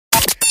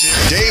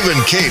Dave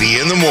and Katie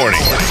in the morning.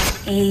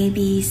 A,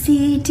 B,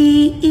 C,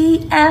 D,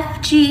 E,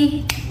 F,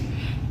 G,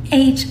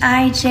 H,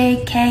 I,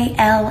 J, K,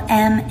 L,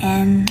 M,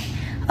 N,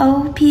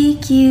 O, P,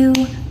 Q,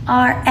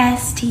 R,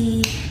 S,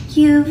 T,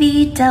 U,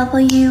 V,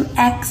 W,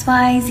 X,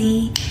 Y,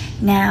 Z.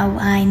 Now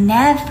I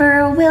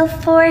never will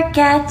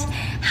forget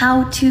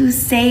how to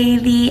say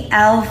the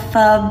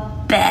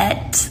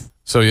alphabet.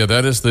 So yeah,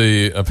 that is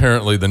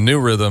apparently the new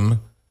rhythm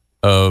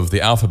of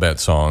the alphabet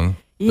song.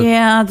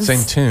 Yeah,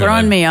 same tune.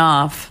 Throwing me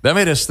off. That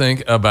made us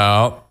think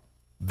about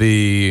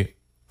the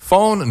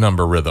phone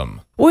number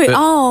rhythm. We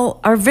all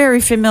are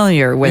very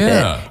familiar with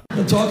it.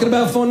 I'm talking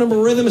about phone number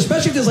rhythm,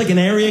 especially if there's like an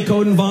area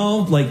code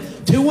involved, like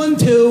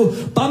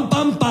 212, bum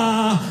bum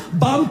ba,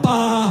 bum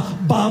ba,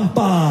 bum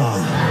ba.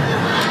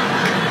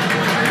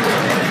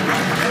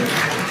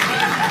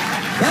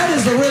 That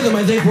is the rhythm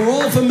I think we're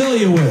all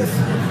familiar with.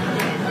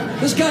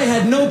 This guy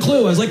had no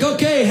clue. I was like,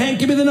 okay, Hank,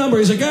 give me the number.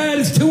 He's like, all right,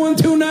 it's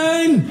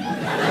 2129.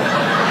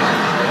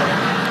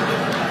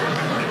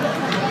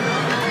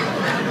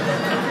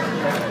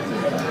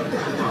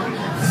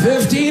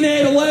 15,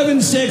 8,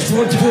 11, 6,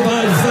 4, 2, 5, 5,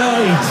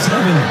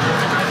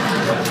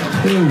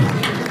 7,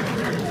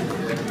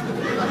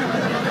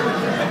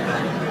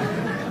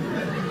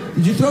 2.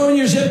 Did you throw in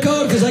your zip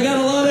code? Because I got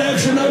a lot of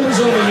extra numbers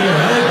over here.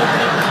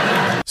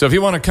 Right? So if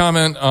you want to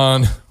comment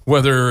on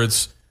whether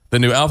it's the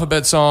new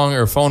alphabet song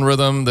or phone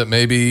rhythm that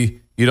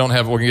maybe you don't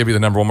have, we're going to give you the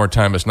number one more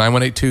time. It's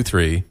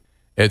 91823.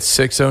 It's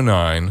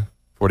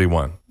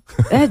 609-41.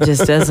 That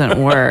just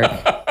doesn't work.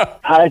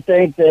 I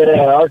think that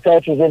our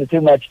culture's into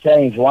too much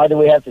change. Why do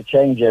we have to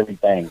change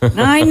everything?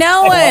 I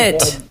know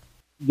it.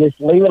 Just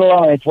leave it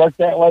alone. It's worked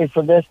that way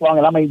for this long.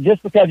 And I mean,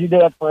 just because you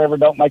do it forever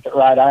don't make it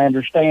right. I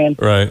understand.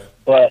 Right.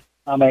 But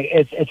I mean,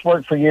 it's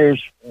worked for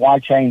years. Why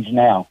change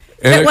now?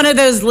 Is one of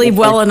those leave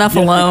well enough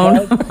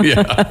alone?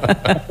 Yeah.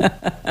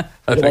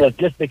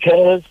 Just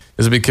because?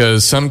 Is it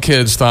because some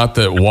kids thought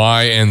that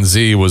Y and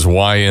Z was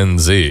Y and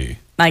Z?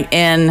 Like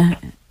N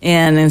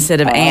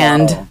instead of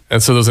and.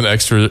 And so there's an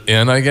extra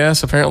N, I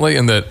guess, apparently,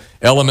 and that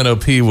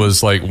LMNOP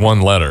was like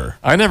one letter.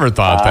 I never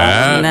thought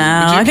that.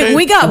 No, I think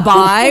we got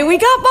by. We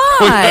got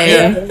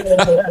by.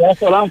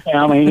 That's what I'm saying.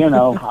 I mean, you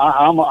know,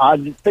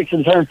 I'm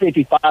fixing to turn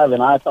 55,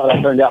 and I thought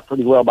I turned out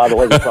pretty well by the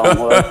way the song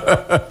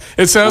was.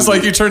 It sounds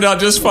like you turned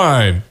out just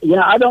fine.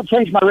 Yeah, I don't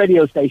change my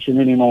radio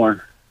station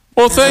anymore.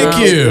 Well, thank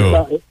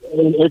you.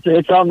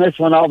 It's on this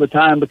one all the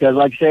time because,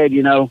 like I said,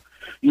 you know,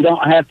 you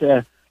don't have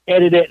to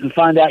edit it and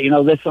find out, you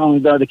know, this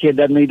song the kid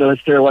doesn't need to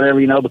listen to or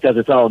whatever, you know, because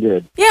it's all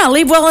good. Yeah,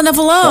 leave well enough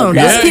alone.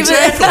 Yeah, just keep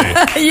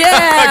exactly.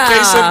 Yeah.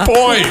 Case in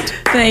point.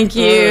 Thank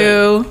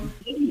you.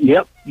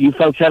 Yep. You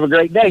folks have a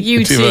great day.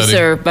 You too, buddy.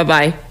 sir.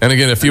 Bye-bye. And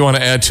again, if you want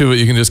to add to it,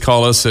 you can just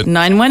call us at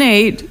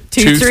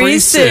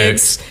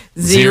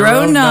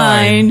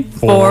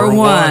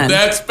 918-236-0941.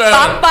 That's better.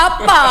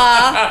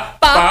 Ba-ba-ba.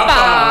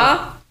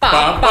 Ba-ba.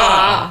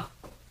 Ba-ba.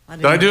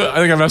 Did I do it? I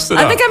think I messed it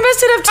up. I think I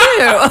messed it up too.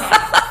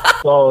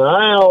 So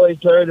I always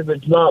heard if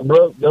it's not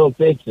broke, don't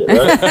fix it,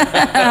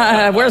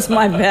 right? Where's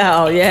my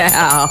bell?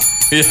 Yeah.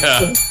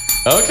 Yeah.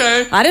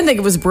 Okay. I didn't think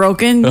it was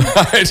broken.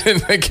 I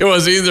didn't think it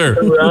was either.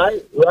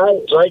 Right.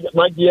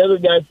 Like the other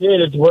guy said,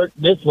 it's worked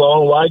this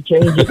long. Why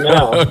change it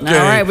now? Okay.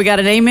 All right, we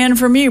got an amen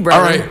from you,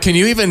 brother. All right. Can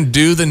you even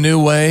do the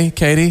new way,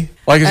 Katie?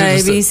 Like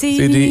A, B,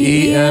 C,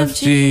 D, E, F,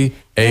 G,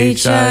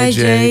 H, I,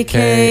 J,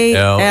 K,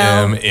 L,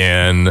 M,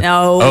 N,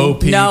 No, O,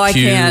 P, no, I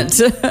Q. can't.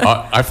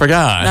 I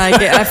forgot.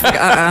 I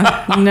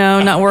forgot.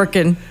 No, not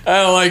working.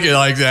 I don't like it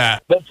like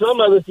that. But some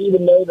of us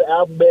even know the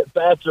alphabet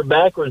faster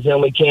backwards than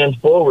we can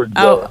forward.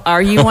 Oh,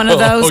 are you one of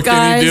those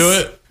guys? Can you do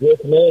it?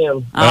 Yes,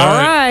 ma'am. All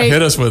right.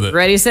 Hit us with it.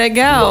 Ready, set,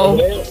 go.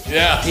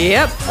 Yeah.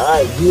 Yep. All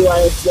right.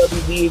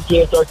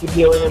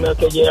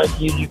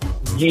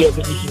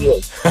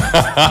 GISWD-KSRTPONMLKJIQGFDCA.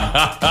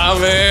 Oh,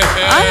 man.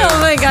 I don't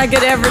think I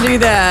could ever do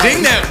that.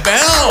 Ding that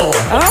bell.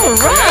 All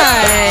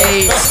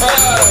right.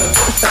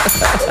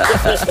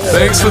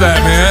 Thanks for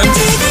that, man.